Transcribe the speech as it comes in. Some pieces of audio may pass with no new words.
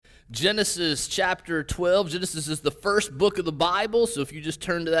Genesis chapter 12. Genesis is the first book of the Bible, so if you just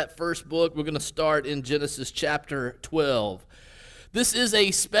turn to that first book, we're going to start in Genesis chapter 12. This is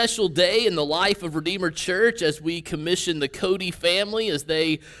a special day in the life of Redeemer Church as we commission the Cody family as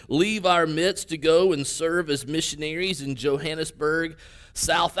they leave our midst to go and serve as missionaries in Johannesburg,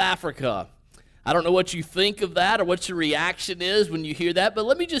 South Africa. I don't know what you think of that or what your reaction is when you hear that, but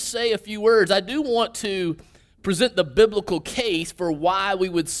let me just say a few words. I do want to present the biblical case for why we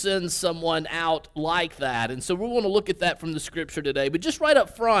would send someone out like that. And so we want to look at that from the scripture today. But just right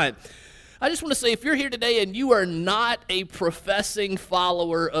up front, I just want to say if you're here today and you are not a professing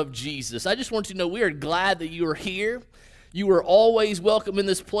follower of Jesus, I just want you to know we are glad that you are here. You are always welcome in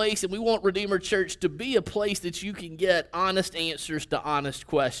this place, and we want Redeemer Church to be a place that you can get honest answers to honest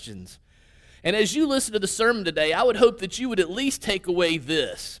questions. And as you listen to the sermon today, I would hope that you would at least take away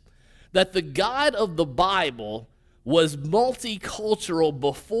this, that the God of the Bible was multicultural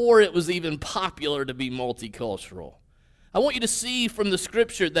before it was even popular to be multicultural. I want you to see from the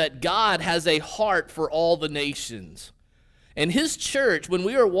scripture that God has a heart for all the nations. And his church, when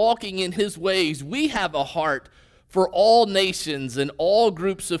we are walking in his ways, we have a heart for all nations and all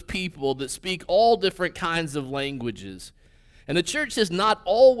groups of people that speak all different kinds of languages. And the church has not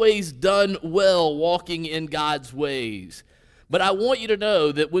always done well walking in God's ways. But I want you to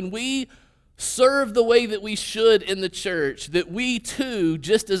know that when we serve the way that we should in the church, that we too,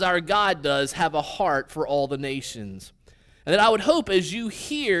 just as our God does, have a heart for all the nations. And that I would hope as you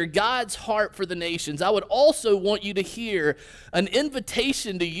hear God's heart for the nations, I would also want you to hear an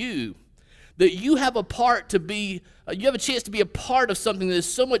invitation to you that you have a part to be, you have a chance to be a part of something that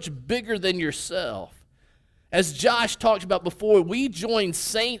is so much bigger than yourself. As Josh talked about before, we join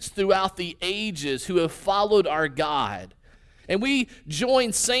saints throughout the ages who have followed our God. And we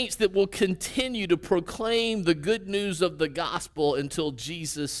join saints that will continue to proclaim the good news of the gospel until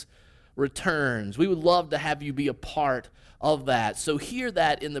Jesus returns. We would love to have you be a part of that. So hear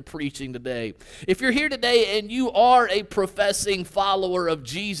that in the preaching today. If you're here today and you are a professing follower of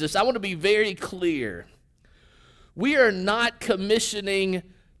Jesus, I want to be very clear. We are not commissioning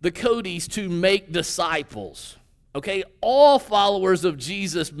the Codys to make disciples. Okay? All followers of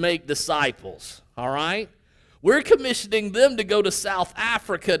Jesus make disciples. All right? We're commissioning them to go to South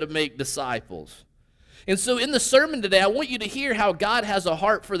Africa to make disciples. And so in the sermon today, I want you to hear how God has a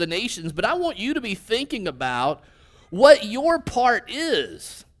heart for the nations, but I want you to be thinking about what your part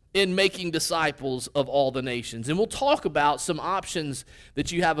is in making disciples of all the nations. And we'll talk about some options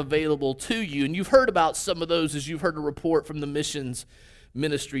that you have available to you. And you've heard about some of those as you've heard a report from the missions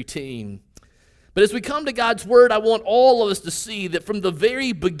ministry team. But as we come to God's word, I want all of us to see that from the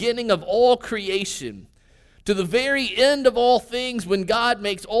very beginning of all creation to the very end of all things, when God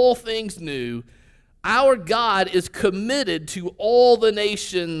makes all things new, our God is committed to all the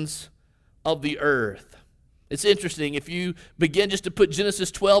nations of the earth. It's interesting, if you begin just to put Genesis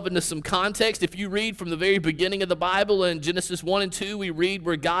 12 into some context, if you read from the very beginning of the Bible in Genesis 1 and 2, we read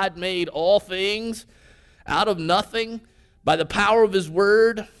where God made all things out of nothing by the power of his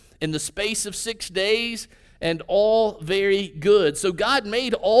word in the space of 6 days, and all very good. So God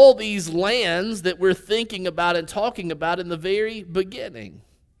made all these lands that we're thinking about and talking about in the very beginning.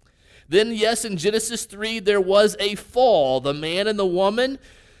 Then, yes, in Genesis 3, there was a fall. The man and the woman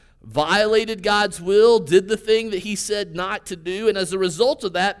violated God's will, did the thing that he said not to do, and as a result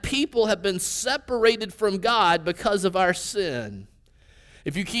of that, people have been separated from God because of our sin.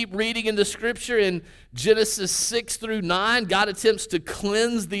 If you keep reading in the scripture in Genesis 6 through 9, God attempts to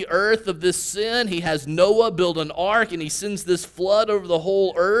cleanse the earth of this sin. He has Noah build an ark, and he sends this flood over the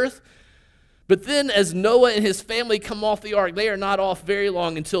whole earth. But then as Noah and his family come off the ark, they are not off very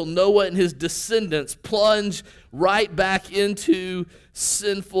long until Noah and his descendants plunge right back into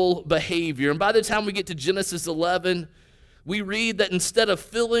sinful behavior. And by the time we get to Genesis 11, we read that instead of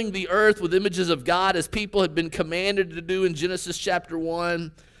filling the earth with images of God as people had been commanded to do in Genesis chapter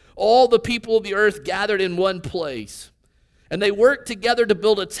 1, all the people of the earth gathered in one place. And they worked together to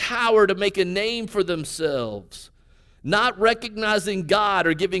build a tower to make a name for themselves, not recognizing God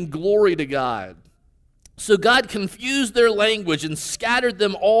or giving glory to God. So God confused their language and scattered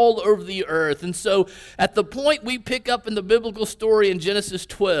them all over the earth. And so at the point we pick up in the biblical story in Genesis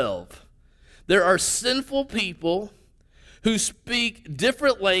 12, there are sinful people who speak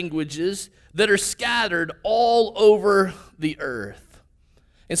different languages that are scattered all over the earth.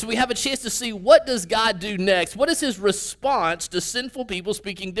 And so we have a chance to see, what does God do next? What is his response to sinful people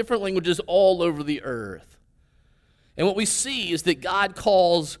speaking different languages all over the earth? And what we see is that God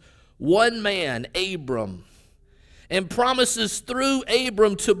calls one man, Abram, and promises through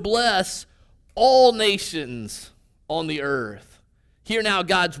Abram to bless all nations on the earth. Hear now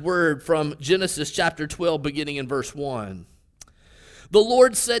God's word from Genesis chapter 12, beginning in verse 1. The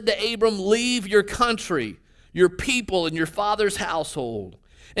Lord said to Abram, leave your country, your people, and your father's household,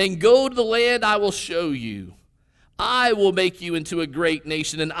 and go to the land I will show you. I will make you into a great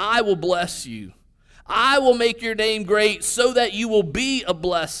nation, and I will bless you. I will make your name great so that you will be a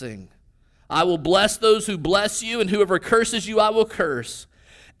blessing. I will bless those who bless you, and whoever curses you I will curse.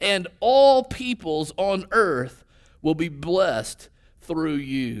 And all peoples on earth will be blessed through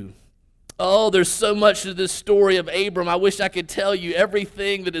you. Oh, there's so much to this story of Abram. I wish I could tell you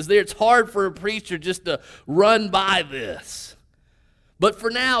everything that is there. It's hard for a preacher just to run by this. But for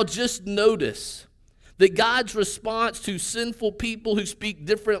now, just notice that God's response to sinful people who speak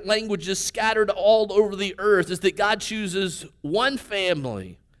different languages scattered all over the earth is that God chooses one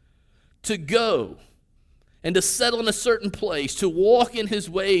family to go and to settle in a certain place, to walk in his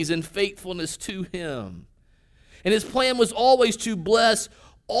ways in faithfulness to him. And his plan was always to bless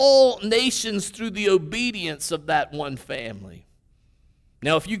all nations through the obedience of that one family.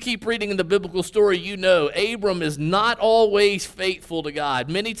 Now, if you keep reading in the biblical story, you know Abram is not always faithful to God.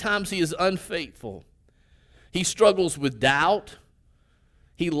 Many times he is unfaithful. He struggles with doubt.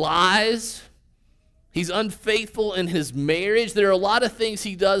 He lies. He's unfaithful in his marriage. There are a lot of things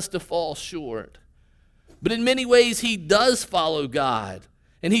he does to fall short. But in many ways, he does follow God.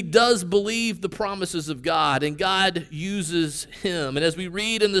 And he does believe the promises of God, and God uses him. And as we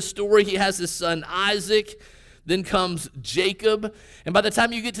read in the story, he has his son Isaac, then comes Jacob. And by the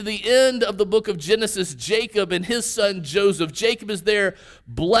time you get to the end of the book of Genesis, Jacob and his son Joseph, Jacob is there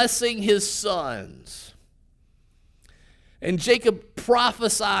blessing his sons. And Jacob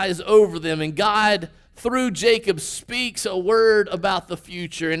prophesies over them, and God, through Jacob, speaks a word about the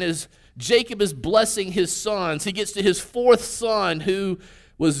future. And as Jacob is blessing his sons, he gets to his fourth son, who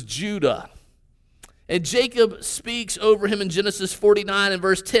was Judah. And Jacob speaks over him in Genesis 49 and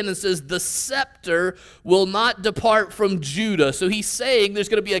verse 10 and says, the scepter will not depart from Judah. So he's saying there's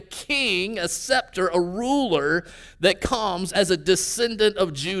going to be a king, a scepter, a ruler that comes as a descendant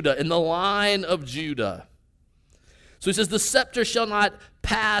of Judah, in the line of Judah. So he says, the scepter shall not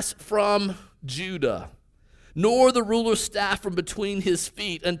pass from Judah, nor the ruler's staff from between his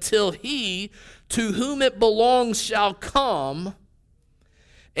feet, until he to whom it belongs shall come,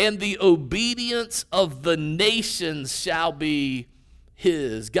 and the obedience of the nations shall be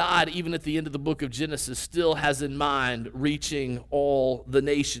his. God, even at the end of the book of Genesis, still has in mind reaching all the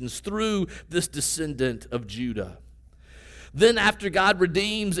nations through this descendant of Judah. Then after God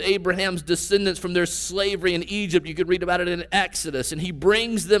redeems Abraham's descendants from their slavery in Egypt, you can read about it in Exodus, and he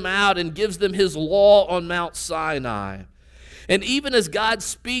brings them out and gives them his law on Mount Sinai. And even as God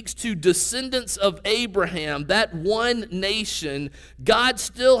speaks to descendants of Abraham, that one nation, God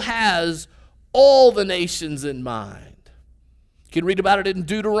still has all the nations in mind. You can read about it in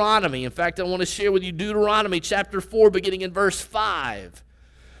Deuteronomy. In fact, I want to share with you Deuteronomy chapter 4, beginning in verse 5.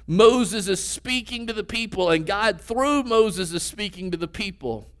 Moses is speaking to the people, and God, through Moses, is speaking to the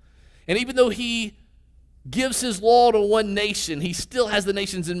people. And even though he gives his law to one nation, he still has the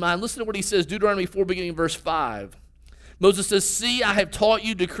nations in mind. Listen to what he says, Deuteronomy 4, beginning in verse 5. Moses says, see, I have taught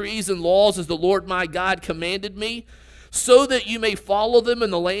you decrees and laws as the Lord my God commanded me, so that you may follow them in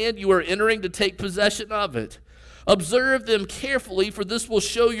the land you are entering to take possession of it. Observe them carefully, for this will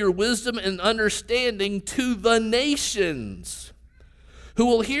show your wisdom and understanding to the nations, who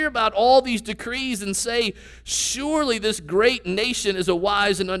will hear about all these decrees and say, surely this great nation is a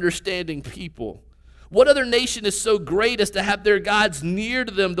wise and understanding people. What other nation is so great as to have their gods near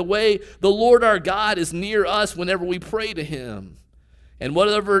to them the way the Lord our God is near us whenever we pray to him? And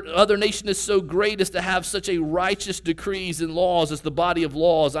whatever other nation is so great as to have such a righteous decrees and laws as the body of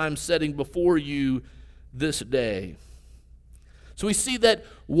laws I'm setting before you this day. So we see that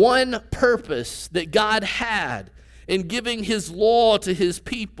one purpose that God had in giving his law to his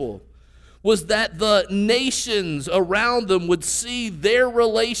people was that the nations around them would see their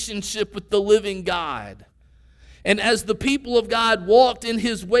relationship with the living God. And as the people of God walked in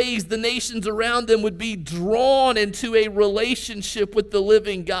his ways, the nations around them would be drawn into a relationship with the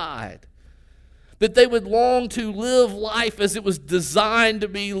living God. That they would long to live life as it was designed to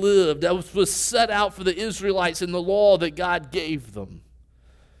be lived, that was set out for the Israelites in the law that God gave them.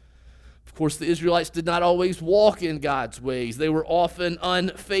 Of course, the Israelites did not always walk in God's ways. They were often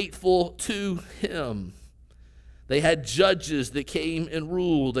unfaithful to him. They had judges that came and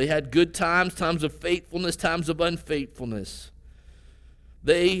ruled. They had good times, times of faithfulness, times of unfaithfulness.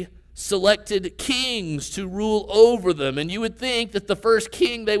 They selected kings to rule over them. And you would think that the first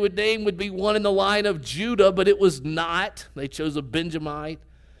king they would name would be one in the line of Judah, but it was not. They chose a Benjamite,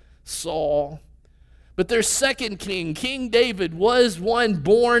 Saul. But their second king, King David, was one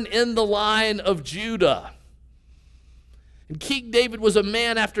born in the line of Judah. And King David was a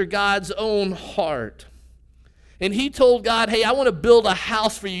man after God's own heart. And he told God, hey, I want to build a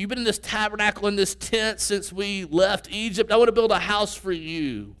house for you. You've been in this tabernacle, in this tent since we left Egypt. I want to build a house for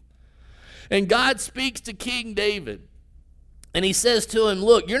you. And God speaks to King David. And he says to him,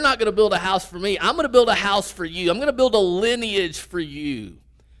 look, you're not going to build a house for me. I'm going to build a house for you. I'm going to build a lineage for you.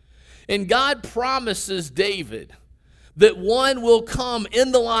 And God promises David that one will come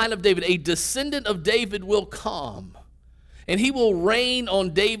in the line of David. A descendant of David will come. And he will reign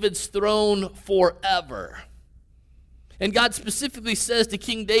on David's throne forever. And God specifically says to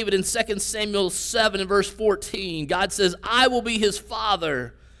King David in 2 Samuel 7 and verse 14, God says, I will be his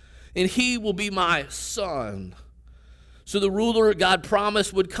father, and he will be my son. So the ruler God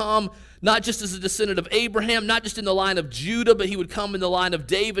promised would come not just as a descendant of Abraham, not just in the line of Judah, but he would come in the line of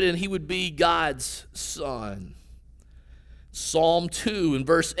David, and he would be God's son. Psalm 2 and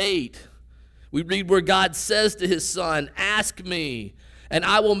verse 8, we read where God says to his son, ask me, and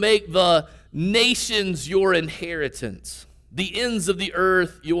I will make the nations your inheritance, the ends of the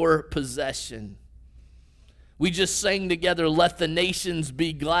earth your possession. We just sang together, let the nations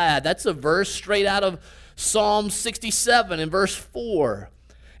be glad. That's a verse straight out of Psalm 67 and verse 4.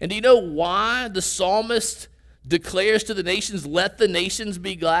 And do you know why the psalmist declares to the nations, let the nations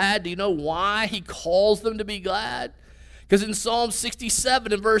be glad? Do you know why he calls them to be glad? Because in Psalm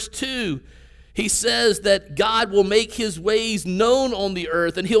 67 and verse 2, he says that God will make his ways known on the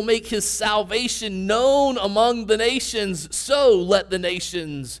earth, and he'll make his salvation known among the nations. So let the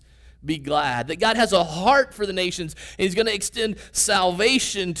nations be glad. That God has a heart for the nations, and he's going to extend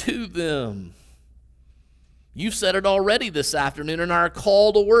salvation to them. You've said it already this afternoon in our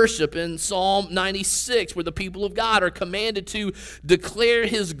call to worship in Psalm 96, where the people of God are commanded to declare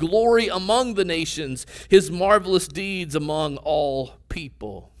his glory among the nations, his marvelous deeds among all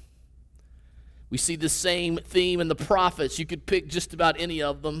people. We see the same theme in the prophets. You could pick just about any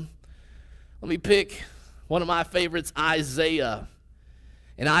of them. Let me pick one of my favorites, Isaiah.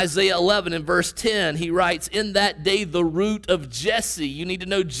 In Isaiah 11 and verse 10, he writes, in that day the root of Jesse. You need to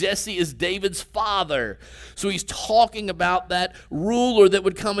know Jesse is David's father. So he's talking about that ruler that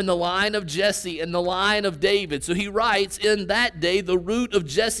would come in the line of Jesse and the line of David. So he writes, in that day the root of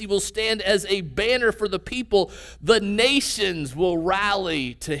Jesse will stand as a banner for the people. The nations will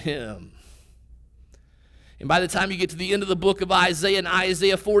rally to him. And by the time you get to the end of the book of Isaiah, in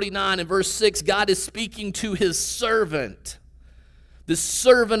Isaiah 49 and verse 6, God is speaking to his servant. The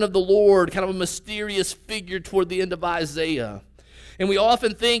servant of the Lord, kind of a mysterious figure toward the end of Isaiah. And we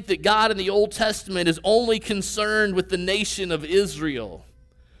often think that God in the Old Testament is only concerned with the nation of Israel.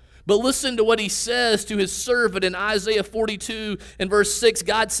 But listen to what he says to his servant in Isaiah 42 and verse 6.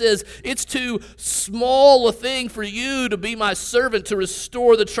 God says, it's too small a thing for you to be my servant to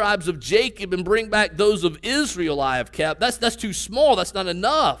restore the tribes of Jacob and bring back those of Israel I have kept. That's too small. That's not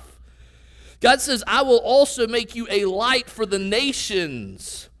enough. God says, I will also make you a light for the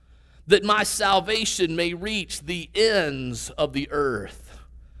nations, that my salvation may reach the ends of the earth.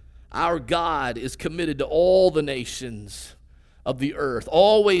 Our God is committed to all the nations of the earth,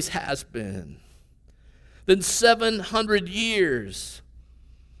 always has been. Then 700 years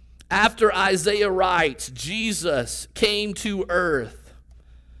after Isaiah writes, Jesus came to earth,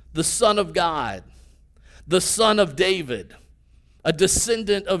 the Son of God, the Son of David, a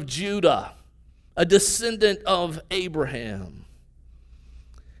descendant of Judah, a descendant of Abraham.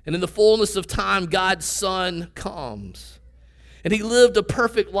 And in the fullness of time, God's Son comes. And he lived a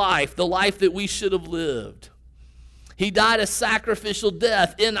perfect life, the life that we should have lived. He died a sacrificial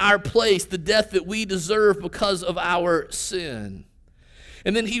death in our place, the death that we deserve because of our sin.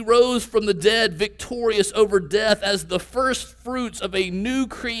 And then he rose from the dead, victorious over death as the first fruits of a new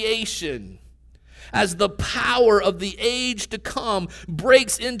creation, as the power of the age to come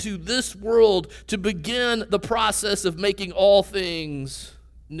breaks into this world to begin the process of making all things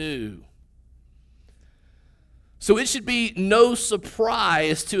new. So it should be no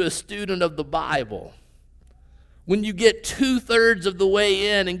surprise to a student of the Bible when you get 2/3 of the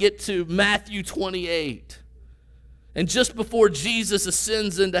way in and get to Matthew 28, and just before Jesus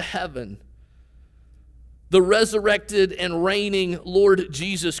ascends into heaven, the resurrected and reigning Lord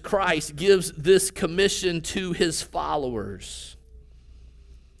Jesus Christ gives this commission to his followers.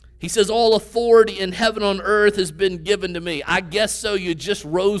 He says, all authority in heaven and on earth has been given to me. I guess so, you just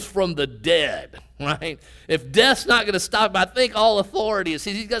rose from the dead, right? If death's not going to stop, I think all authority is.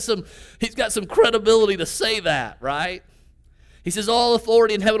 He's got some credibility to say that, right? He says, all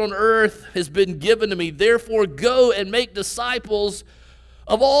authority in heaven and on earth has been given to me. Therefore, go and make disciples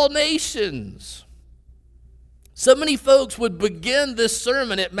of all nations. So many folks would begin this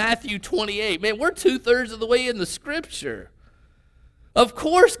sermon at Matthew 28. Man, we're 2/3 of the way in the scripture. Of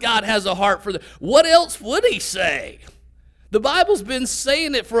course God has a heart for what else would he say? The Bible's been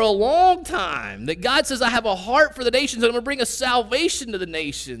saying it for a long time, that God says, I have a heart for the nations, and I'm going to bring a salvation to the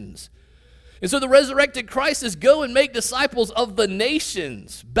nations. And so the resurrected Christ says, go and make disciples of the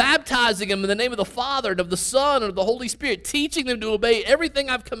nations, baptizing them in the name of the Father and of the Son and of the Holy Spirit, teaching them to obey everything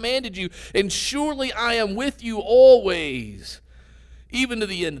I've commanded you, and surely I am with you always, even to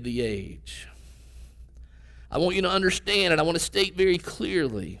the end of the age. I want you to understand, and I want to state very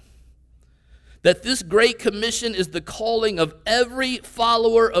clearly, that this Great Commission is the calling of every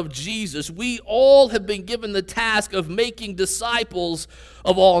follower of Jesus. We all have been given the task of making disciples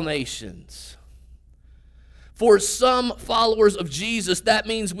of all nations. For some followers of Jesus, that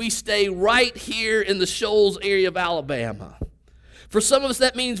means we stay right here in the Shoals area of Alabama. For some of us,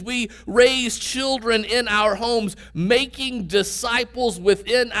 that means we raise children in our homes, making disciples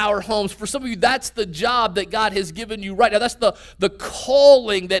within our homes. For some of you, that's the job that God has given you right now. That's the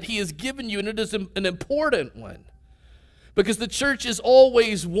calling that he has given you, and it is an important one. Because the church is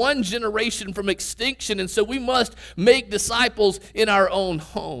always one generation from extinction, and so we must make disciples in our own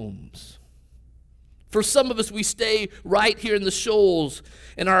homes. For some of us, we stay right here in the Shoals,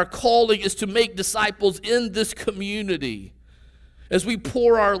 and our calling is to make disciples in this community, as we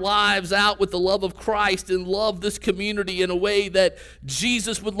pour our lives out with the love of Christ and love this community in a way that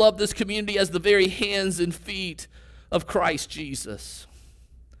Jesus would love this community as the very hands and feet of Christ Jesus.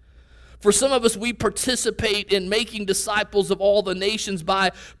 For some of us, we participate in making disciples of all the nations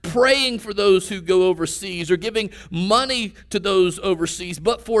by praying for those who go overseas or giving money to those overseas.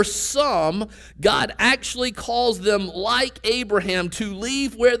 But for some, God actually calls them, like Abraham, to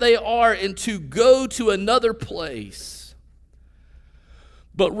leave where they are and to go to another place.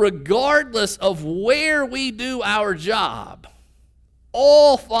 But regardless of where we do our job,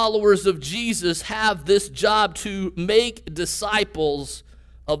 all followers of Jesus have this job to make disciples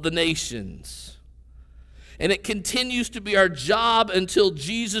of the nations. And it continues to be our job until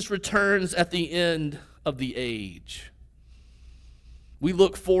Jesus returns at the end of the age. We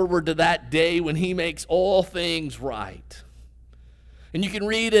look forward to that day when he makes all things right. And you can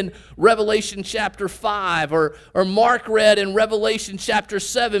read in Revelation chapter 5, or Mark read in Revelation chapter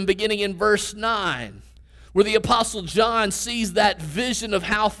 7, beginning in verse 9, where the Apostle John sees that vision of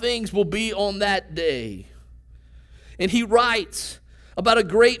how things will be on that day. And he writes about a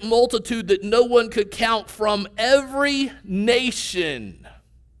great multitude that no one could count from every nation,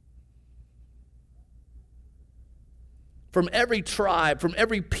 from every tribe, from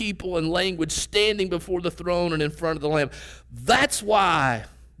every people and language, standing before the throne and in front of the Lamb. That's why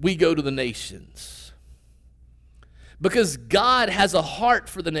we go to the nations. Because God has a heart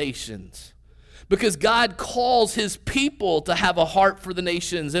for the nations. Because God calls his people to have a heart for the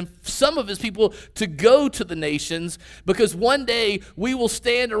nations, and some of his people to go to the nations, because one day we will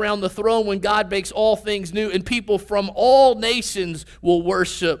stand around the throne when God makes all things new, and people from all nations will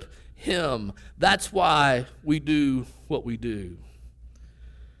worship him. That's why we do what we do.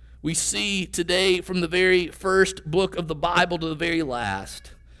 We see today, from the very first book of the Bible to the very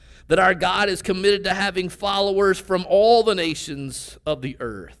last, that our God is committed to having followers from all the nations of the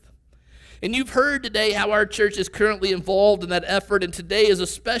earth. And you've heard today how our church is currently involved in that effort, and today is a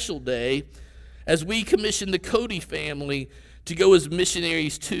special day as we commission the Cody family to go as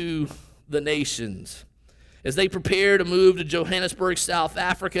missionaries to the nations. As they prepare to move to Johannesburg, South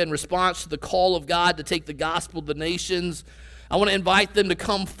Africa, in response to the call of God to take the gospel to the nations, I want to invite them to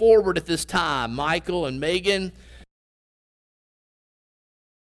come forward at this time. Michael and Megan,